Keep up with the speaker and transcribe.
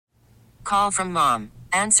Call from mom.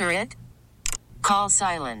 Answer it. Call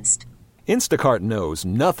silenced. Instacart knows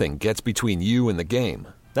nothing gets between you and the game.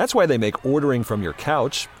 That's why they make ordering from your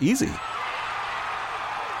couch easy.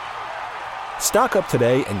 Stock up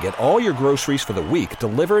today and get all your groceries for the week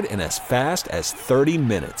delivered in as fast as 30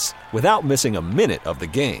 minutes without missing a minute of the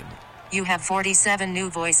game. You have 47 new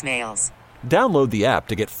voicemails. Download the app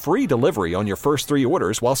to get free delivery on your first 3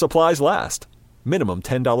 orders while supplies last. Minimum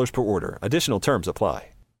 $10 per order. Additional terms apply.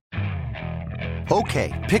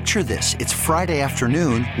 Okay, picture this. It's Friday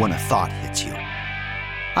afternoon when a thought hits you.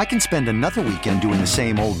 I can spend another weekend doing the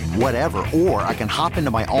same old whatever, or I can hop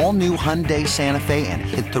into my all-new Hyundai Santa Fe and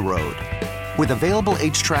hit the road. With available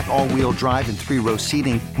H-Track all-wheel drive and 3-row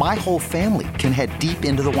seating, my whole family can head deep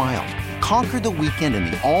into the wild. Conquer the weekend in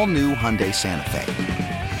the all-new Hyundai Santa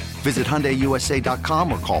Fe. Visit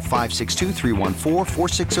HyundaiUSA.com or call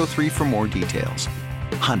 562-314-4603 for more details.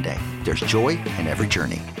 Hyundai, there's joy in every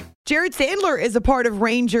journey. Jared Sandler is a part of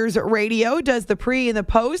Rangers Radio, does the pre and the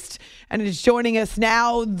post, and is joining us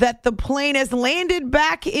now that the plane has landed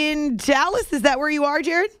back in Dallas. Is that where you are,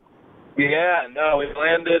 Jared? Yeah, no, we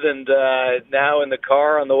landed and now in the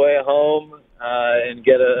car on the way home and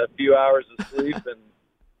get a few hours of sleep and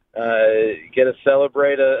get to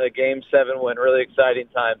celebrate a Game 7 win. Really exciting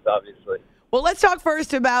times, obviously. Well, let's talk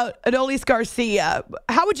first about Adolis Garcia.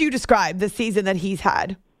 How would you describe the season that he's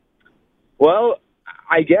had? Well,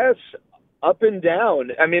 I guess up and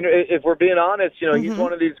down. I mean, if we're being honest, he's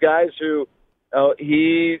one of these guys who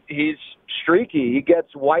he's streaky. He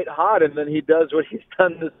gets white hot, and then he does what he's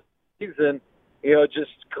done this season,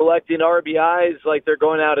 just collecting RBIs like they're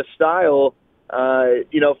going out of style.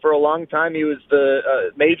 For a long time, he was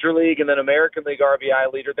the Major League and then American League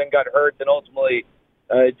RBI leader, then got hurt, and ultimately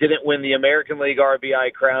didn't win the American League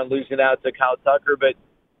RBI crown, losing out to Kyle Tucker. But,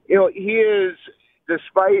 he is,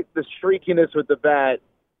 despite the streakiness with the bat,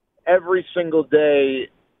 every single day,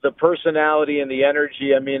 the personality and the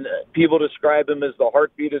energy, I mean, people describe him as the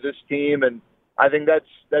heartbeat of this team, and I think that's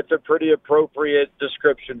a pretty appropriate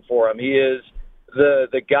description for him. He is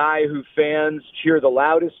the guy who fans cheer the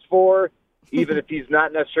loudest for, even if he's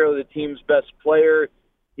not necessarily the team's best player.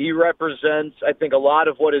 He represents, I think, a lot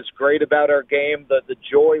of what is great about our game, the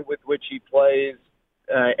joy with which he plays,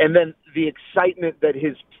 and then the excitement that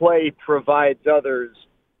his play provides others.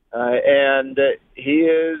 And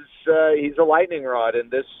he's a lightning rod in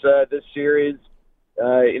this series.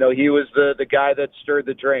 He was the guy that stirred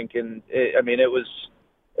the drink, and it was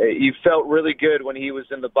you felt really good when he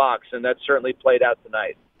was in the box, and that certainly played out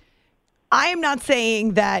tonight. I am not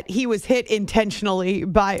saying that he was hit intentionally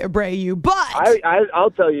by Abreu, but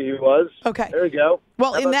I'll tell you he was. Okay, there you go.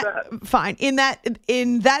 Well, fine. In that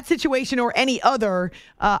situation or any other,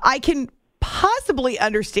 I can possibly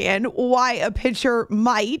understand why a pitcher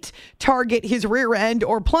might target his rear end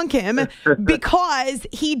or plunk him because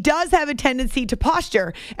he does have a tendency to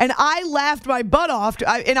posture. And I laughed my butt off,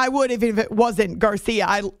 and I would if it wasn't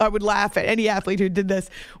Garcia. I would laugh at any athlete who did this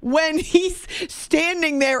when he's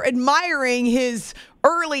standing there admiring his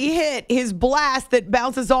early hit, his blast that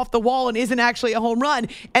bounces off the wall and isn't actually a home run.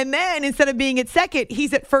 And then instead of being at second,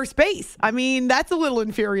 he's at first base. I mean, that's a little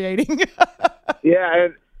infuriating. Yeah,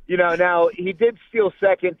 and now he did steal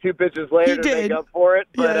second 2 pitches later to make up for it.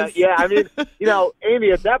 But, yes.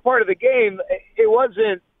 Amy, at that part of the game, it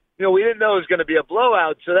wasn't, we didn't know it was going to be a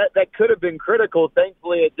blowout. So that could have been critical.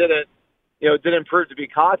 Thankfully, it didn't prove to be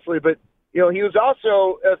costly. But, he was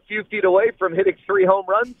also a few feet away from hitting 3 home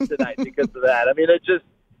runs tonight because of that. I mean,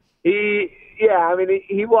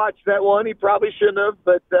 he watched that one. He probably shouldn't have.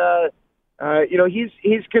 But,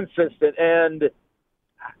 he's consistent. And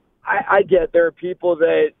I get there are people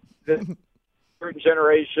that certain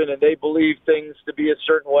generation and they believe things to be a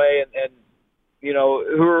certain way, and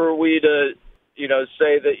who are we to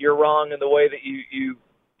say that you're wrong in the way that you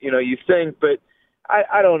think. But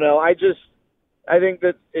I don't know. I think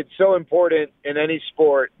that it's so important in any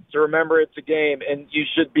sport to remember it's a game, and you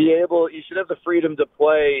should have the freedom to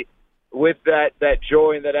play with that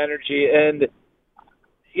joy and that energy. And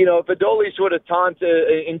if Adolis would have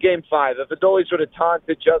taunted in Game 5, if Adolis would have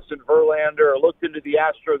taunted Justin Verlander or looked into the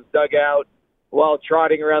Astros dugout while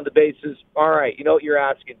trotting around the bases, all right, you know what, you're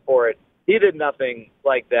asking for it. He did nothing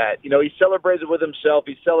like that. He celebrated with himself.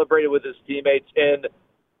 He celebrated with his teammates. And,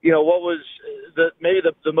 what was maybe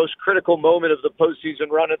the most critical moment of the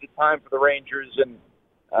postseason run at the time for the Rangers. And,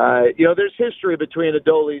 there's history between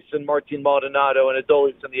Adolis and Martin Maldonado and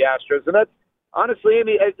Adolis and the Astros. And that's, honestly,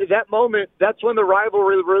 Amy, at that moment, that's when the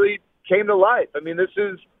rivalry really came to life. I mean, this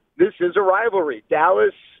is a rivalry.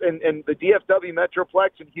 Dallas and the DFW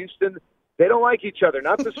Metroplex and Houston, they don't like each other.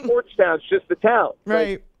 Not the sports towns, just the town.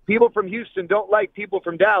 Right. Like, people from Houston don't like people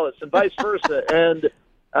from Dallas and vice versa. And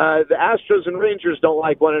the Astros and Rangers don't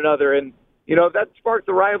like one another. And, that sparked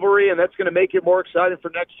the rivalry, and that's going to make it more exciting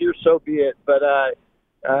for next year, so be it. But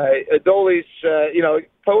Adolis,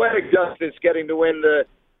 poetic justice getting to win the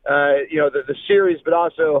series, but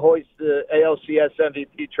also hoist the ALCS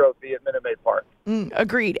MVP trophy at Minute Maid Park.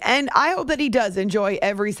 Agreed. And I hope that he does enjoy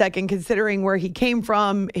every second, considering where he came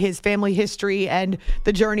from, his family history, and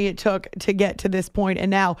the journey it took to get to this point. And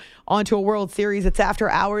now onto a World Series. It's After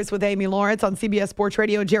Hours with Amy Lawrence on CBS Sports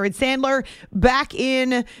Radio. Jared Sandler back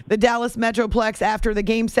in the Dallas Metroplex after the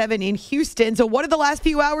Game 7 in Houston. So what have the last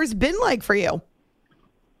few hours been like for you?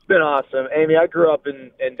 Been awesome, Amy. I grew up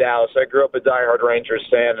in Dallas. I grew up a diehard Rangers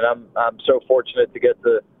fan, and I'm so fortunate to get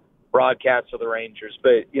the broadcast of the Rangers.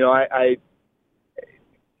 But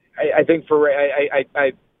I think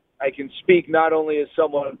I can speak not only as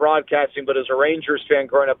someone in broadcasting, but as a Rangers fan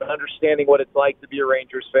growing up and understanding what it's like to be a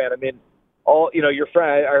Rangers fan. I mean, your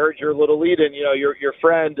friend. I heard your little lead-in. Your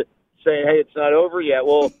friend saying, "Hey, it's not over yet."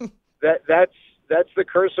 Well, that's the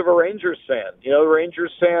curse of a Rangers fan.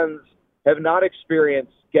 Rangers fans have not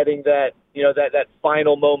experienced getting that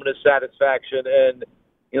final moment of satisfaction. And,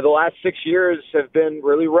 the last 6 years have been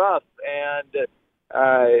really rough. And,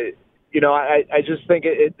 I just think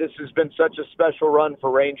this has been such a special run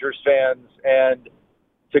for Rangers fans. And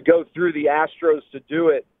to go through the Astros to do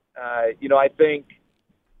it, I think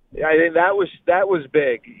that was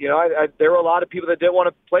big. There were a lot of people that didn't want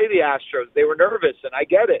to play the Astros. They were nervous, and I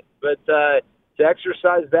get it. But to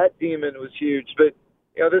exercise that demon was huge. But,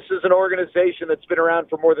 this is an organization that's been around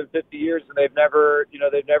for more than 50 years, and they've never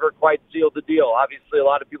quite sealed the deal. Obviously, a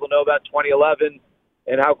lot of people know about 2011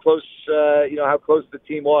 and how close the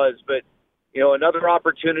team was. But, another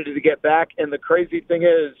opportunity to get back. And the crazy thing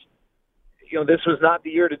is, this was not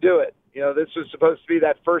the year to do it. This was supposed to be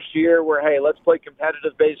that first year where, hey, let's play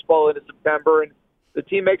competitive baseball into September, and the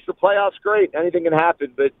team makes the playoffs. Great, anything can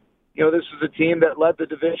happen. But, this was a team that led the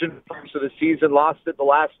division for most of the season, lost it the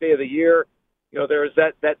last day of the year. There was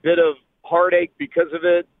that bit of heartache because of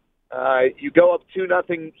it. You go up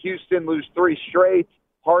 2-0 Houston, lose 3 straight,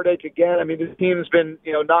 heartache again. I mean, this team's been,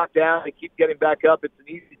 knocked down. They keep getting back up. It's an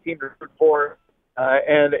easy team to root for.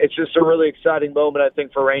 And it's just a really exciting moment, I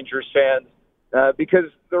think, for Rangers fans because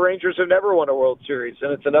the Rangers have never won a World Series.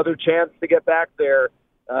 And it's another chance to get back there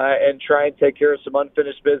and try and take care of some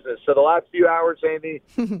unfinished business. So the last few hours, Amy,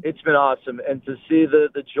 it's been awesome. And to see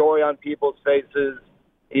the joy on people's faces,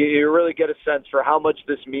 you really get a sense for how much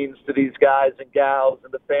this means to these guys and gals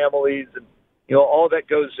and the families and, all that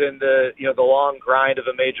goes into, the long grind of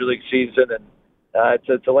a major league season.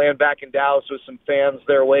 And to land back in Dallas with some fans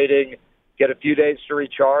there waiting, get a few days to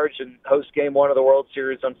recharge and host Game 1 of the World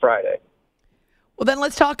Series on Friday. Well, then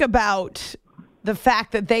let's talk about the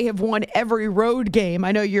fact that they have won every road game.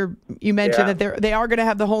 I know you mentioned that they are going to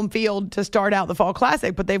have the home field to start out the Fall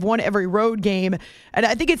Classic, but they've won every road game. And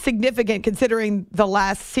I think it's significant considering the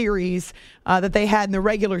last series that they had in the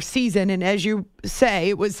regular season. And as you say,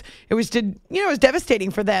 it was devastating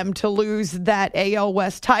for them to lose that AL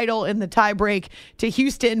West title in the tiebreak to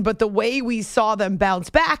Houston. But the way we saw them bounce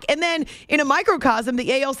back, and then in a microcosm, the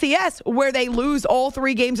ALCS, where they lose all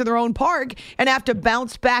 3 games in their own park and have to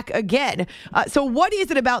bounce back again. So what is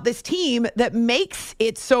it about this team that makes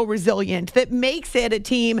it so resilient, that makes it a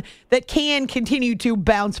team that can continue to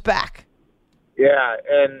bounce back? Yeah,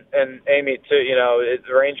 and Amy, too,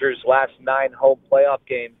 the Rangers' last 9 home playoff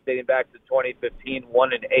games dating back to 2015,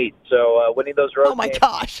 1-8. So winning those road games. Oh, my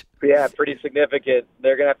gosh. Yeah, pretty significant.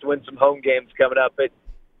 They're going to have to win some home games coming up. But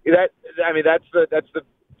that's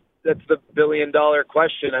the billion-dollar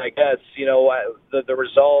question, I guess. The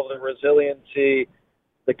resolve, the resiliency,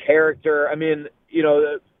 the character. I mean,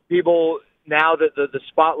 people, now that the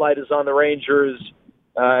spotlight is on the Rangers,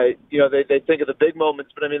 they think of the big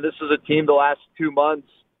moments. But, I mean, this is a team the last 2 months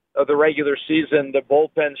of the regular season, the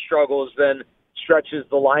bullpen struggles, then stretches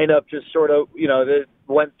the lineup just sort of, they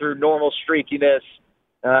went through normal streakiness.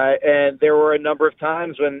 And there were a number of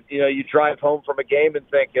times when, you drive home from a game and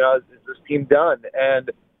think, is this team done?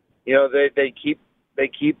 And, they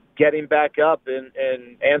keep getting back up and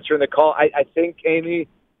answering the call. I think, Amy,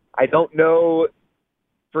 I don't know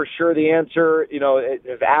for sure the answer.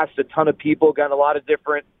 I've asked a ton of people, gotten a lot of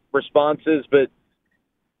different responses, but,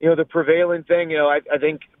 the prevailing thing, I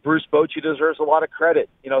think Bruce Bochy deserves a lot of credit.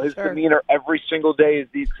 His demeanor every single day is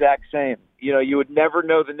the exact same. You would never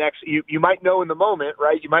know the next. You might know in the moment,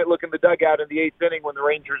 right? You might look in the dugout in the 8th inning when the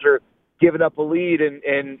Rangers are giving up a lead in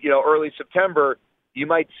early September. You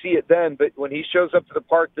might see it then, but when he shows up to the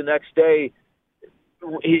park the next day,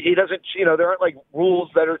 he doesn't. There aren't like rules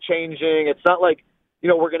that are changing. It's not like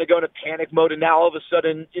we're going to go into panic mode, and now all of a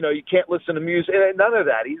sudden, you can't listen to music. And none of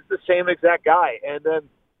that. He's the same exact guy. And then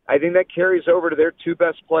I think that carries over to their two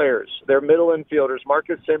best players, their middle infielders,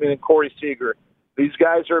 Marcus Semien and Corey Seager. These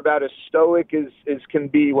guys are about as stoic as can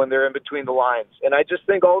be when they're in between the lines. And I just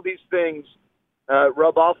think all these things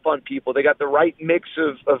rub off on people. They got the right mix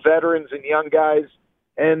of veterans and young guys.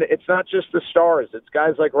 And it's not just the stars. It's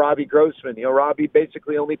guys like Robbie Grossman. Robbie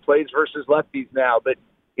basically only plays versus lefties now. But,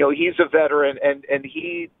 he's a veteran, and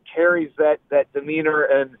he carries that demeanor.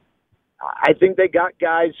 And I think they got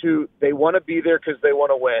guys who they want to be there because they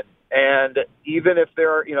want to win. And even if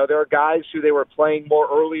there are guys who they were playing more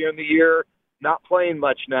earlier in the year, not playing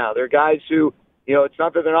much now. There are guys who, it's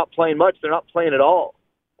not that they're not playing much, they're not playing at all.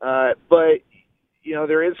 But,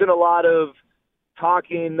 there isn't a lot of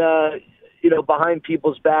talking, behind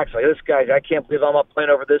people's backs. Like, this guy, I can't believe I'm not playing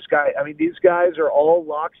over this guy. I mean, these guys are all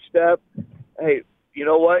lockstep. Hey, you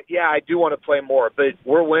know what? Yeah, I do want to play more, but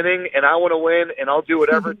we're winning, and I want to win, and I'll do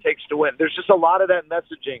whatever it takes to win. There's just a lot of that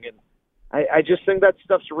messaging, and I just think that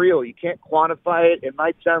stuff's real. You can't quantify it. It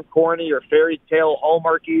might sound corny or fairy tale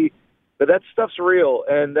hallmarky, but that stuff's real,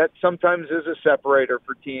 and that sometimes is a separator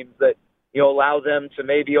for teams that, allow them to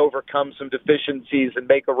maybe overcome some deficiencies and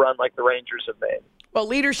make a run like the Rangers have made. Well,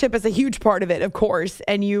 leadership is a huge part of it, of course,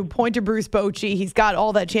 and you point to Bruce Bochy. He's got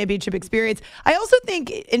all that championship experience. I also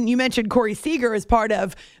think, and you mentioned Corey Seager as part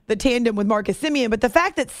of the tandem with Marcus Semien, but the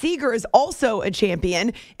fact that Seager is also a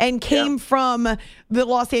champion and came from the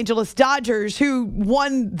Los Angeles Dodgers, who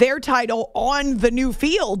won their title on the new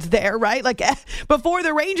field there, right? Like, before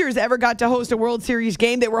the Rangers ever got to host a World Series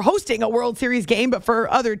game, they were hosting a World Series game, but for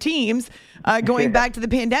other teams, going back to the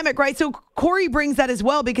pandemic, right? So Corey brings that as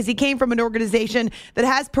well because he came from an organization that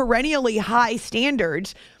has perennially high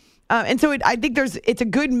standards. And so I think it's a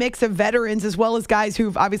good mix of veterans as well as guys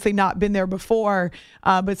who've obviously not been there before,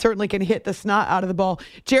 but certainly can hit the snot out of the ball.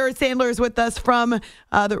 Jared Sandler is with us from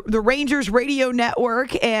the Rangers radio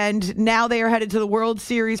network, and now they are headed to the World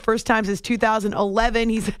Series, first time since 2011.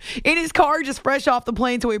 He's in his car, just fresh off the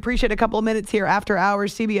plane, so we appreciate a couple of minutes here after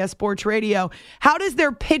hours, CBS Sports Radio. How does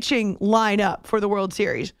their pitching line up for the World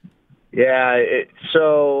Series? Yeah,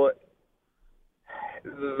 so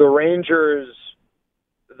the Rangers,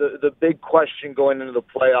 the big question going into the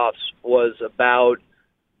playoffs was about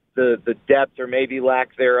the depth or maybe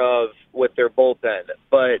lack thereof with their bullpen.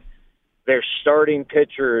 But their starting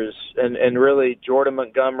pitchers, and really Jordan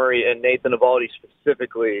Montgomery and Nathan Eovaldi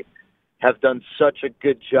specifically, have done such a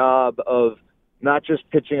good job of not just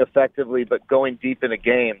pitching effectively, but going deep into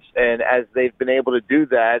games. And as they've been able to do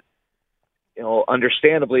that,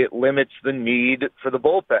 understandably, it limits the need for the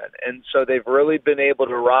bullpen. And so they've really been able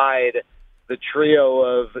to ride the trio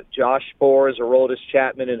of Josh Sborz, Aroldis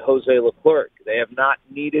Chapman, and Jose Leclerc. They have not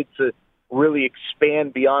needed to really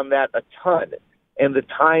expand beyond that a ton. And the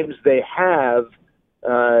times they have,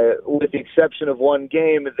 with the exception of one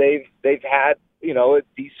game, they've had, a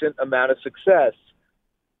decent amount of success.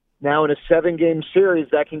 Now, in a 7-game series,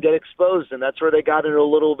 that can get exposed, and that's where they got into a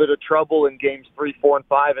little bit of trouble in games 3, 4, and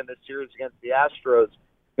 5 in this series against the Astros.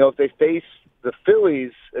 If they face the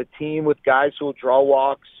Phillies, a team with guys who will draw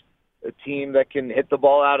walks, a team that can hit the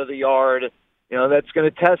ball out of the yard, that's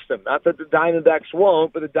going to test them. Not that the Diamondbacks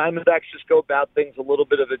won't, but the Diamondbacks just go about things a little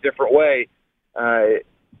bit of a different way.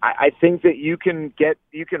 I think that you can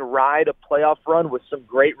ride a playoff run with some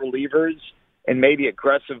great relievers and maybe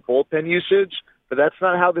aggressive bullpen usage, but that's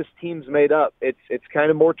not how this team's made up. It's kind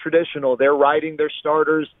of more traditional. They're riding their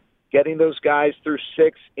starters, getting those guys through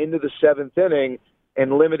 6 into the 7th inning,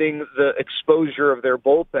 and limiting the exposure of their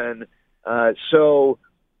bullpen. So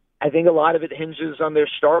I think a lot of it hinges on their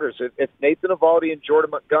starters. If Nathan Eovaldi and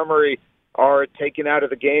Jordan Montgomery are taken out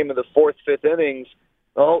of the game in the 4th, 5th innings,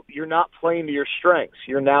 well, you're not playing to your strengths.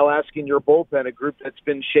 You're now asking your bullpen, a group that's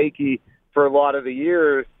been shaky for a lot of the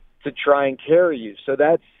year, to try and carry you. So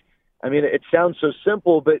it sounds so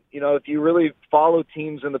simple, but, if you really follow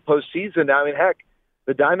teams in the postseason, heck,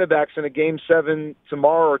 the Diamondbacks in a Game 7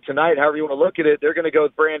 tomorrow or tonight, however you want to look at it, they're going to go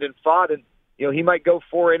with Brandon Pfaadt, and, he might go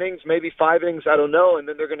 4 innings, maybe 5 innings, I don't know, and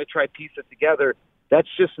then they're going to try to piece it together. That's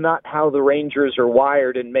just not how the Rangers are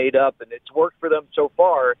wired and made up, and it's worked for them so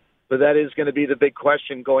far, but that is going to be the big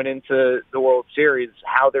question going into the World Series,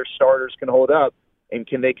 how their starters can hold up, and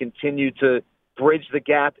can they continue to bridge the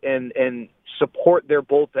gap and support their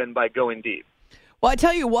bullpen by going deep. Well, I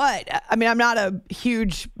tell you what, I'm not a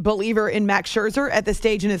huge believer in Max Scherzer at this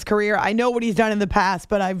stage in his career. I know what he's done in the past,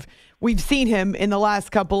 but we've seen him in the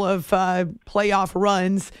last couple of playoff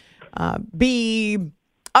runs be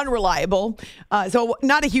unreliable. So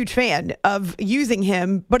not a huge fan of using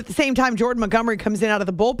him. But at the same time, Jordan Montgomery comes in out of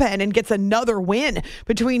the bullpen and gets another win.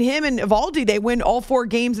 Between him and Eovaldi, they win all 4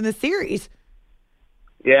 games in the series.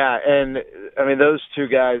 Yeah, and I mean, those two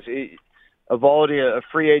guys, Eovaldi, a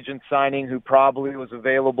free agent signing who probably was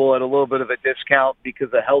available at a little bit of a discount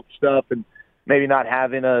because of health stuff and maybe not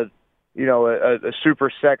having a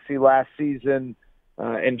super sexy last season.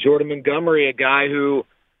 And Jordan Montgomery, a guy who,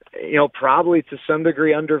 probably to some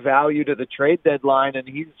degree undervalued at the trade deadline, and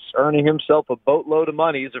he's earning himself a boatload of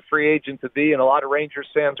money. He's a free agent to be, and a lot of Rangers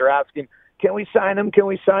fans are asking, can we sign him? Can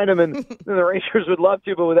we sign him? And the Rangers would love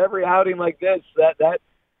to, but with every outing like this, that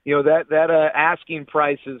asking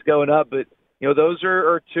price is going up. But those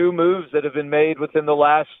are 2 moves that have been made within the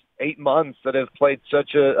last 8 months that have played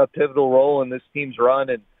such a pivotal role in this team's run.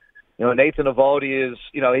 And Nathan Eovaldi is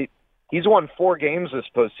he's won 4 games this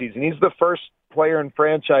postseason. He's the first player in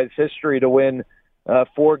franchise history to win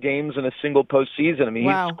 4 games in a single postseason. I mean,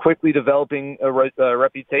 wow. He's quickly developing a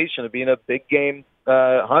reputation of being a big game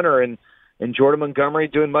hunter, and Jordan Montgomery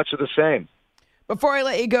doing much of the same. Before I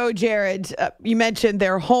let you go, Jared, you mentioned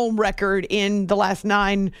their home record in the last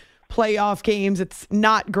 9 playoff games. It's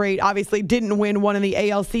not great. Obviously, didn't win one in the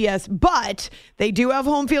ALCS, but they do have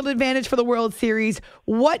home field advantage for the World Series.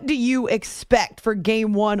 What do you expect for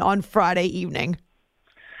Game 1 on Friday evening?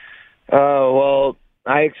 Well,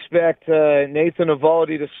 I expect Nathan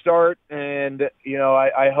Eovaldi to start, and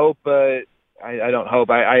I hope. I don't hope.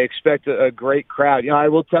 I expect a great crowd. I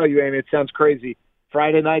will tell you, Amy, it sounds crazy.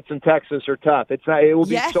 Friday nights in Texas are tough. It will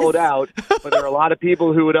be sold out, but there are a lot of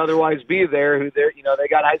people who would otherwise be there who they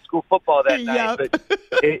got high school football that night. But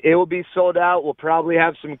it will be sold out. We'll probably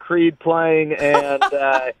have some Creed playing, and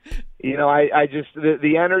I just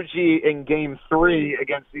the energy in Game 3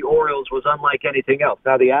 against the Orioles was unlike anything else.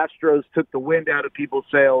 Now the Astros took the wind out of people's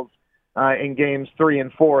sails in Games 3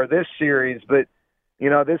 and 4 of this series, but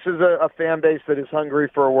this is a fan base that is hungry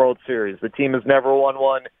for a World Series. The team has never won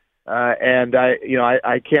one. And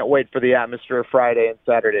I can't wait for the atmosphere of Friday and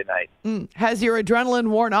Saturday night. Has your adrenaline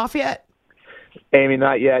worn off yet? Amy,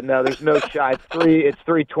 not yet. No, there's no shot. It's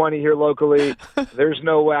 3:20 here locally. There's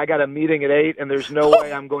no way. I got a meeting at 8, and there's no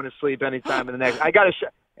way I'm going to sleep anytime in the next. I got to.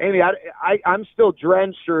 Amy, I'm still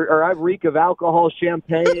drenched, or I reek of alcohol,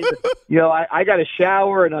 champagne. I got to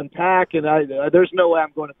shower and unpack, and there's no way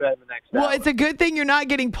I'm going to bed in the next hour. Well, it's a good thing you're not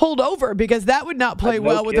getting pulled over, because that would not play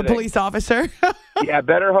well with a police officer. Yeah,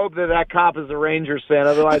 better hope that cop is a Rangers fan.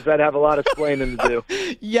 Otherwise, I'd have a lot of explaining to do.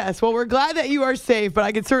 Yes, well, we're glad that you are safe, but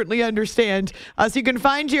I can certainly understand. So you can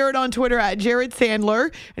find Jared on Twitter at Jared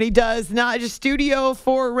Sandler, and he does not just studio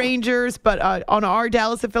for Rangers, but on our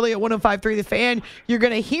Dallas affiliate 105.3 The Fan. You're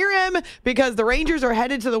going to hear him because the Rangers are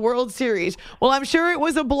headed to the World Series. Well, I'm sure it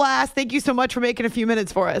was a blast. Thank you so much for making a few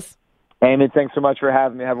minutes for us. Amy, thanks so much for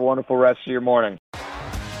having me. Have a wonderful rest of your morning.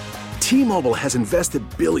 T-Mobile has invested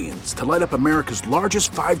billions to light up America's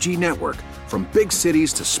largest 5G network, from big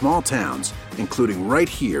cities to small towns, including right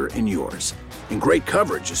here in yours. And great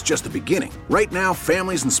coverage is just the beginning. Right now,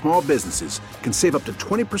 families and small businesses can save up to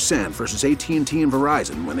 20% versus AT&T and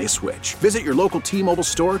Verizon when they switch. Visit your local T-Mobile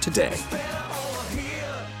store today.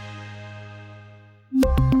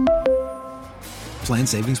 Plan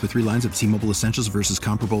savings with 3 lines of T-Mobile Essentials versus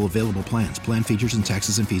comparable available plans. Plan features and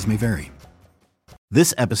taxes and fees may vary.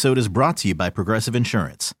 This episode is brought to you by Progressive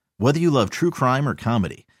Insurance. Whether you love true crime or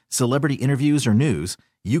comedy, celebrity interviews or news,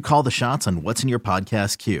 you call the shots on what's in your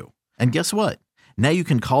podcast queue. And guess what? Now you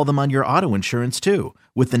can call them on your auto insurance too,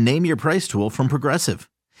 with the Name Your Price tool from Progressive.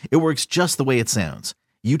 It works just the way it sounds.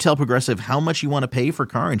 You tell Progressive how much you want to pay for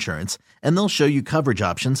car insurance, and they'll show you coverage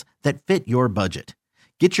options that fit your budget.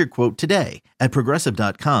 Get your quote today at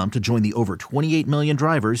Progressive.com to join the over 28 million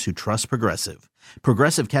drivers who trust Progressive.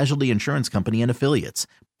 Progressive Casualty Insurance Company and Affiliates.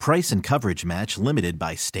 Price and coverage match limited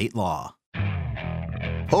by state law.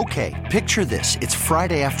 Okay, picture this. It's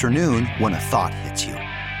Friday afternoon when a thought hits you.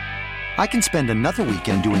 I can spend another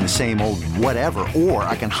weekend doing the same old whatever, or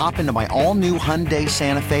I can hop into my all-new Hyundai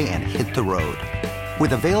Santa Fe and hit the road.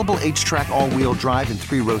 With available H-Track all-wheel drive and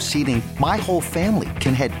 3-row seating, my whole family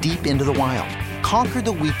can head deep into the wild. Conquer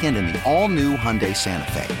the weekend in the all-new Hyundai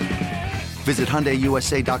Santa Fe. Visit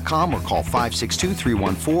HyundaiUSA.com or call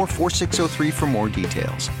 562-314-4603 for more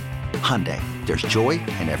details. Hyundai, there's joy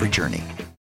in every journey.